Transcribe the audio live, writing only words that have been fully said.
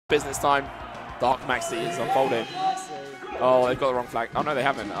business time. Dark maXy is unfolding. Oh, they've got the wrong flag. Oh, no, they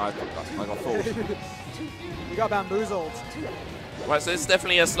haven't. I got fooled. You got bamboozled. Right, so it's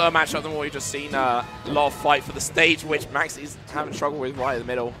definitely a slower matchup than what we've just seen. A lot of fight for the stage, which maXy's having trouble with right in the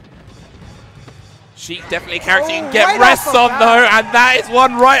middle. Sheik definitely a character you can get rests on, though, and that is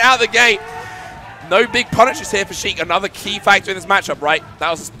one right out the gate. No big punishes here for Sheik. Another key factor in this matchup, right? That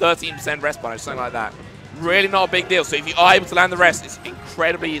was a 13% rest punish, something like that. Really not a big deal. So if you are able to land the rest, it's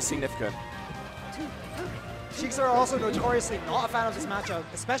incredibly significant. Sheiks are also notoriously not a fan of this matchup,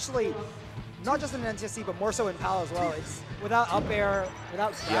 especially not just in NTSC, but more so in PAL as well. It's without up air,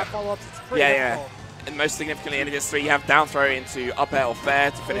 without follow-ups, it's pretty difficult. And most significantly in NTSC, you have down throw into up air or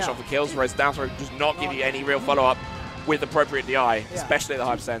fair to finish off the kills, whereas down throw does not give you any real follow-up with appropriate DI, especially at the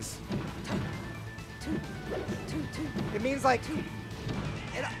high percents. It means like,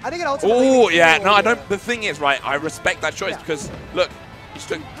 I think it ultimately. Oh yeah, no, I don't. The thing is, right, I respect that choice because look, he just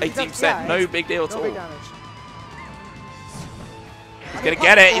took 18%, no big deal at all. Big damage. He's gonna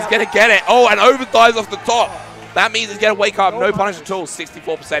get it. He's gonna get it. Oh, and over dives off the top. That means he's gonna wake up. No punish at all.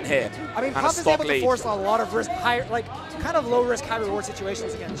 64% here. I mean, Puff is able to force a lot of risk, high, like kind of low risk, high reward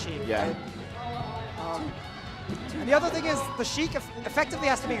situations against Sheik. Yeah. Right? And the other thing is, the Sheik effectively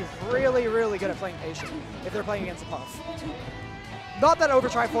has to be really, really good at playing patient if they're playing against a Puff. Not that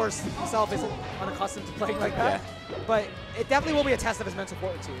Overtriforce himself isn't unaccustomed to playing like that, but it definitely will be a test of his mental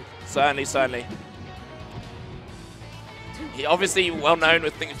fortitude. Certainly, certainly. He obviously well known. I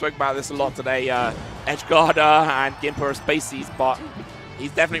think we spoke about this a lot today. Edge Guarder and Gimper are Spaceys, but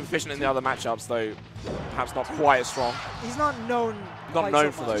he's definitely proficient in the other matchups, though perhaps not quite as strong. He's not known. Not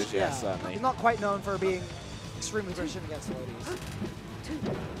known for those, certainly. He's not quite known for being extremely proficient against floaties.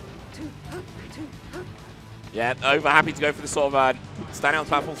 Yeah, Over happy to go for the sort of standing on the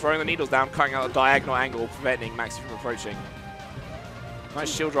platform, throwing the needles down, cutting out a diagonal angle, preventing maXy from approaching.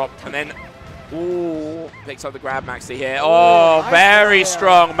 Nice shield drop, and then ooh, picks up the grab maXy here. Oh, very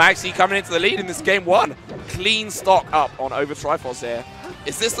strong. maXy coming into the lead in this game one. Clean stock up on Overtriforce here.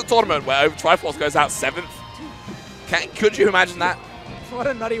 Is this the tournament where Overtriforce goes out 7th? Could you imagine that? What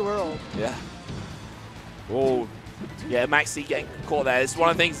a nutty world. Yeah. Oh, yeah, maXy getting caught there. It's one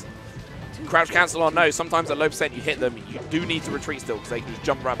of the things, crouch cancel or no, sometimes at low percent you hit them, you do need to retreat still because they can just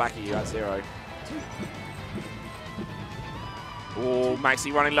jump right back at you at 0. Oh,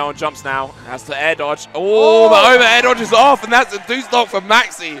 maXy running low on jumps now. Has to air dodge. Oh, the over air dodge is off, and that's a 2-stock for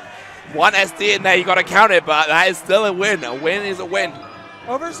maXy. 1 SD in there, you got to count it, but that is still a win. A win is a win.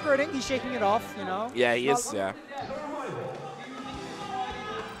 Over skirting, he's shaking it off, you know? Yeah, he is, yeah.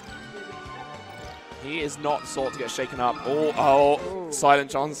 He is not sought to get shaken up. Oh,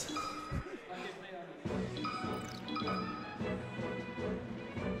 Silent Johns.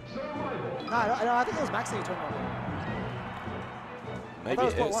 No, I think it was maXy who turned on. Maybe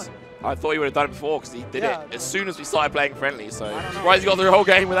it is. I thought he would have done it before because he did it as soon as we started playing friendly. So surprised he got through the whole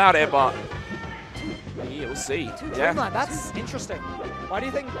game without it, but we'll see. Yeah. That's interesting. Why do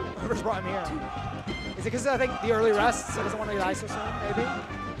you think Over's brought him here? Is it because I think the early rest, so he doesn't want to die so soon, maybe?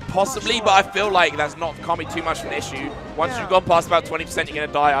 Possibly, but I feel like can't be too much of an issue. Once you've gone past about 20%, you're going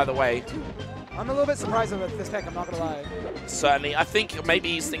to die either way. I'm a little bit surprised with this pick, I'm not going to lie. Certainly. I think maybe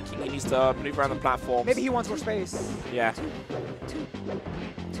he's thinking he needs to maneuver around the platform. Maybe he wants more space. Yeah.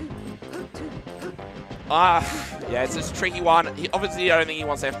 Yeah, it's a tricky one. Obviously, I don't think he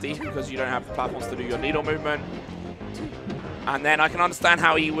wants FD because you don't have the platforms to do your needle movement. And then I can understand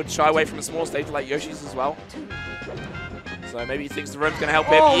how he would shy away from a small stage like Yoshi's as well. So maybe he thinks the room's going to help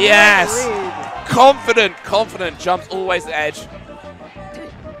him. Yes! Confident. Jumps always the edge.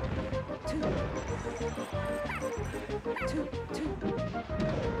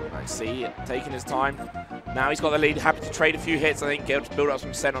 maXy taking his time. Now he's got the lead. Happy to trade a few hits. I think he'll build up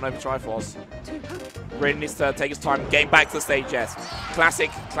some scent on Overtriforce. Really needs to take his time. Getting back to the stage, yes.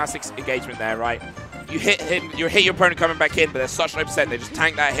 Classic engagement there, right? You hit him, you hit your opponent coming back in, but there's such low percent, they just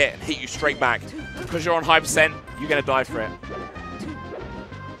tank that hit and hit you straight back. Because you're on high percent, you're going to die for it.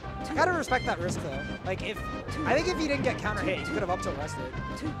 You gotta respect that risk though. Like I think if he didn't get counter hit, he could have up tilt rested.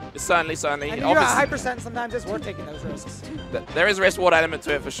 Certainly. And you're at high percent, sometimes it's worth taking those risks. There is a risk reward element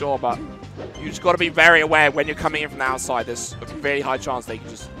to it for sure, but you just got to be very aware when you're coming in from the outside. There's a very high chance they can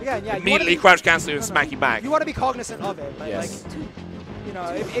just immediately crouch cancel you and smack you back. You want to be cognizant of it. But yes. Like, you know,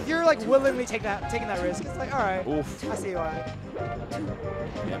 if you're like willingly taking that risk, it's like, all right, I see why.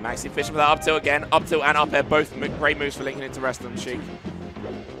 Yeah, maXy fishing for that up tilt again. Up tilt and up air, both great moves for linking into rest of Sheik.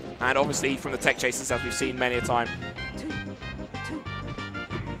 And obviously from the tech chases, as we've seen many a time.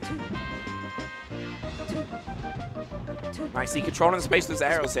 maXy controlling the space with his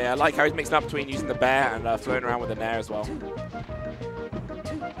aerials here. I like how he's mixing up between using the bear and floating around with the nair as well.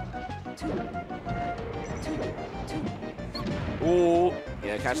 Ooh,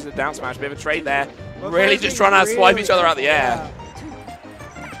 yeah, catches the down smash. Bit of a trade there. Well, really just trying to swipe each other out the air. Yeah.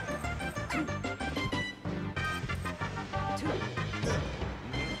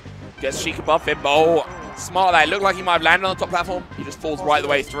 Gets Sheik above him. Oh, smart that. It looked like he might have landed on the top platform. He just falls right the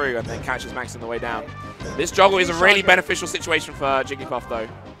way through and then catches Max on the way down. This juggle is a really beneficial situation for Jigglypuff, though.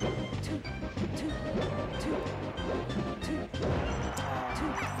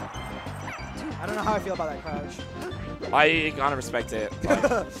 I don't know how I feel about that crouch. I kind of respect it.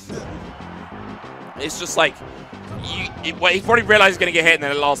 It's just like, he probably realized he's going to get hit, and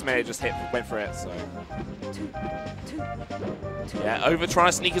then at the last minute just went for it. So yeah, Over trying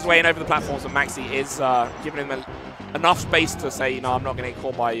to sneak his way in over the platforms, but maXy is giving him enough space to say, you know, I'm not going to get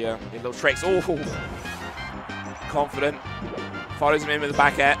caught by your little tricks. Oh, confident. Follows him in with the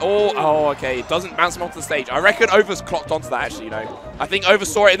back air. Oh, okay. Doesn't bounce him onto the stage. I reckon Over's clocked onto that, actually, you know. I think Over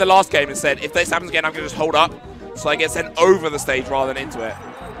saw it in the last game and said, if this happens again, I'm going to just hold up. So I get sent over the stage rather than into it.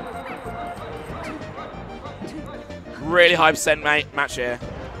 Really high percent match here.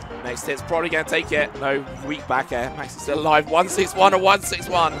 Next hit's probably going to take it. No, weak back air. maXy's still alive. 161 or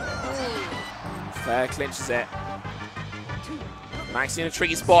 161. Fair clinches it. maXy in a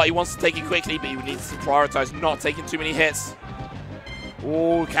tricky spot. He wants to take it quickly, but he needs to prioritize not taking too many hits.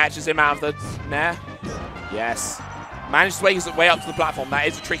 Oh, catches him out of the nair. Yes. Managed to make his way up to the platform. That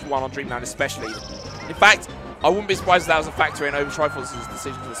is a tricky one on Dreamland, especially. In fact, I wouldn't be surprised if that was a factor in Overtriforce's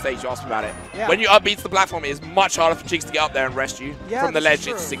decision for the stage. You asked me about it. Yeah. When you upbeat to the platform, it is much harder for Jigs to get up there and rest you. Yeah, from the ledge,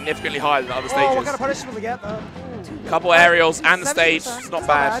 it's significantly higher than other stages. What kind of punishment will we get, though? Couple aerials and the stage. It's not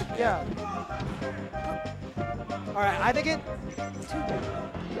bad. Yeah. All right, I think it...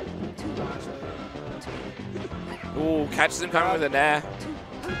 Oh, catches him coming with an air.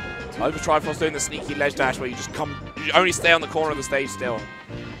 Overtriforce doing the sneaky ledge dash where you just you only stay on the corner of the stage still.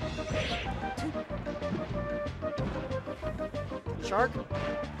 Shark?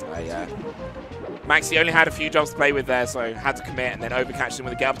 Yeah. maXy only had a few jumps to play with there, so had to commit and then Over catches him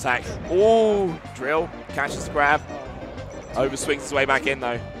with a get up attack. Oh, drill. Catches the grab. Over swings his way back in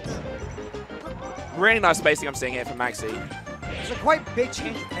though. Really nice spacing I'm seeing here from maXy. It's a quite big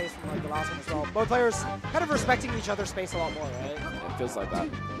change of pace from like the last one as well. Both players kind of respecting each other's space a lot more, right? It feels like that.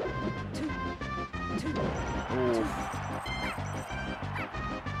 Ooh.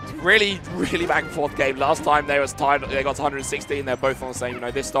 Really, really back and forth game. Last time they was tied, they got to 116. They're both on the same, you know,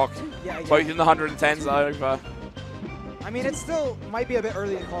 this stock. Yeah, both in the 110s Over. I mean, it still might be a bit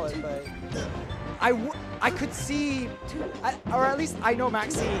early to call it, but I could see, or at least I know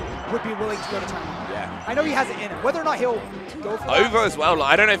maXy would be willing to go to tournament. Yeah. I know he has it in him. Whether or not he'll go for Over as well.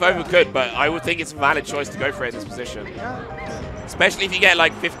 Like, I don't know if Over could, but I would think it's a valid choice to go for it in this position. Yeah. Especially if you get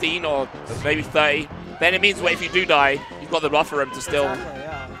like 15 or maybe 30. Then it means if you do die, you've got the buffer room to still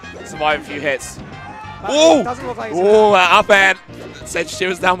survive a few hits. Oh! Like up air sent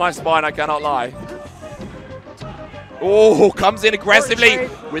shivers down my spine, I cannot lie. Oh, comes in aggressively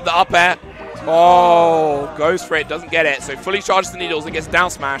with the up air. Oh, goes for it, doesn't get it. So fully charges the needles and gets down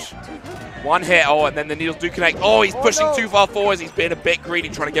smash. One hit, and then the needles do connect. Oh, he's pushing too far forwards. He's being a bit greedy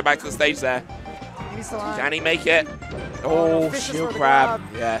trying to get back to the stage there. Can he make it? Oh, shield grab.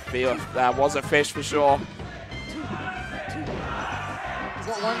 Yeah, that was a fish for sure.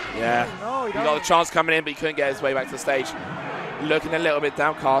 Yeah, he got the chance coming in, but he couldn't get his way back to the stage. Looking a little bit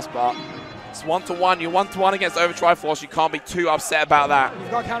downcast, but it's 1-to-1. You're 1-to-1 against Overtriforce. You can't be too upset about that.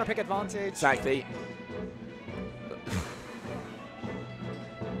 You've got counter pick advantage. Exactly.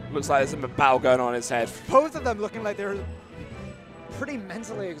 Looks like there's a battle going on in his head. Both of them looking like they're pretty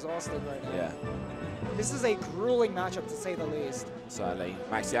mentally exhausted right now. Yeah. This is a grueling matchup, to say the least. Certainly.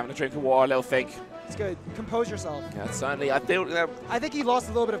 maXy having a drink of water, a little think. It's good. Compose yourself. Yeah, certainly. I think he lost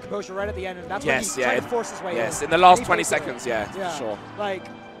a little bit of composure right at the end, and that's when he tried to force his way in. Yes, in the last 20 seconds, yeah, for sure. Like,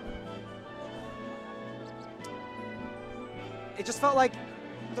 it just felt like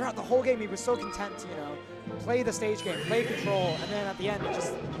throughout the whole game he was so content to, you know, play the stage game, play control, and then at the end,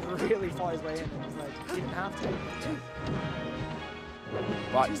 just really fought his way in. It was like, he didn't have to.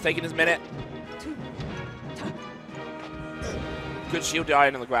 Right, he's taking his minute. Good shield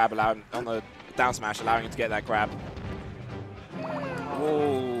iron on the grab, on the down smash, allowing him to get that grab.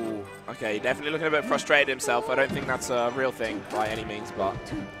 Whoa. Okay, definitely looking a bit frustrated himself. I don't think that's a real thing by any means, but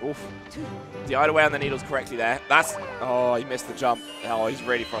oof. DI'd away on the needles correctly there. Oh, he missed the jump. Oh, he's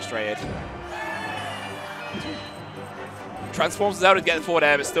really frustrated. Transforms Zelda to get the forward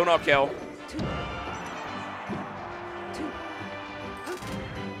air, but still not a kill.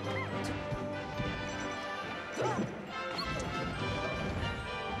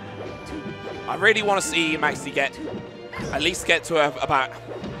 I really want to see maXy at least get to about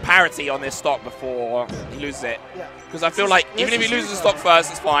parity on this stock before he loses it. Yeah. Because I feel like even if he loses the stock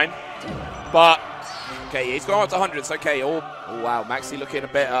first, it's fine. But, okay, he's going up to hundreds. Okay, oh wow, maXy looking a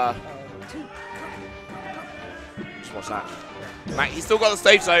bit, just watch that. He's still got the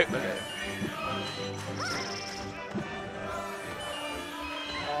stage though. Okay.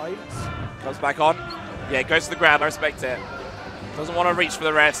 Comes back on. Yeah, goes to the grab. I respect it. Doesn't want to reach for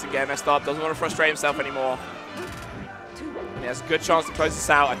the rest and get messed up. Doesn't want to frustrate himself anymore. He has a good chance to close this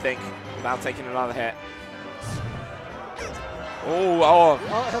out, I think, without taking another hit. Oh, well,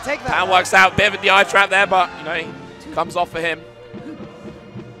 he'll take that. Pound works out. Bit of a DI trap there, but, you know, he comes off for him.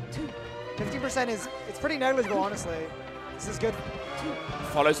 50% is, it's pretty negligible, honestly. This is good.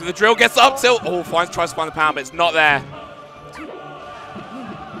 Follows with the drill, gets up tilt. Oh, tries to find the pound, but it's not there.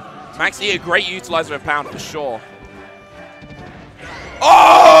 maXy, a great utilizer of pound for sure.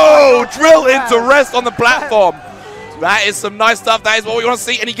 Oh, drill into rest on the platform. That is some nice stuff. That is what we want to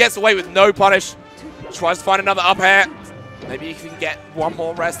see. And he gets away with no punish. Tries to find another up air. Maybe he can get one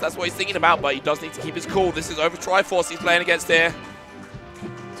more rest. That's what he's thinking about, but he does need to keep his cool. This is Overtriforce he's playing against here.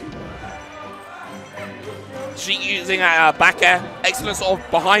 Sheik using a back air. Excellent sort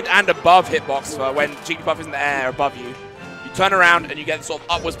of behind and above hitbox for when Jigglypuff is in the air above you. You turn around and you get the sort of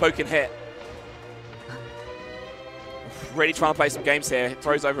upwards poking hit. Really trying to play some games here.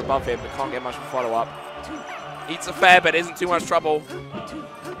 Throws over above him, but can't get much of a follow-up. Eats a fair, but isn't too much trouble.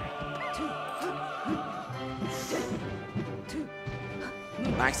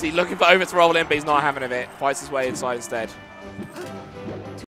 maXy looking for over to roll in, but he's not having of it. Fights his way inside instead.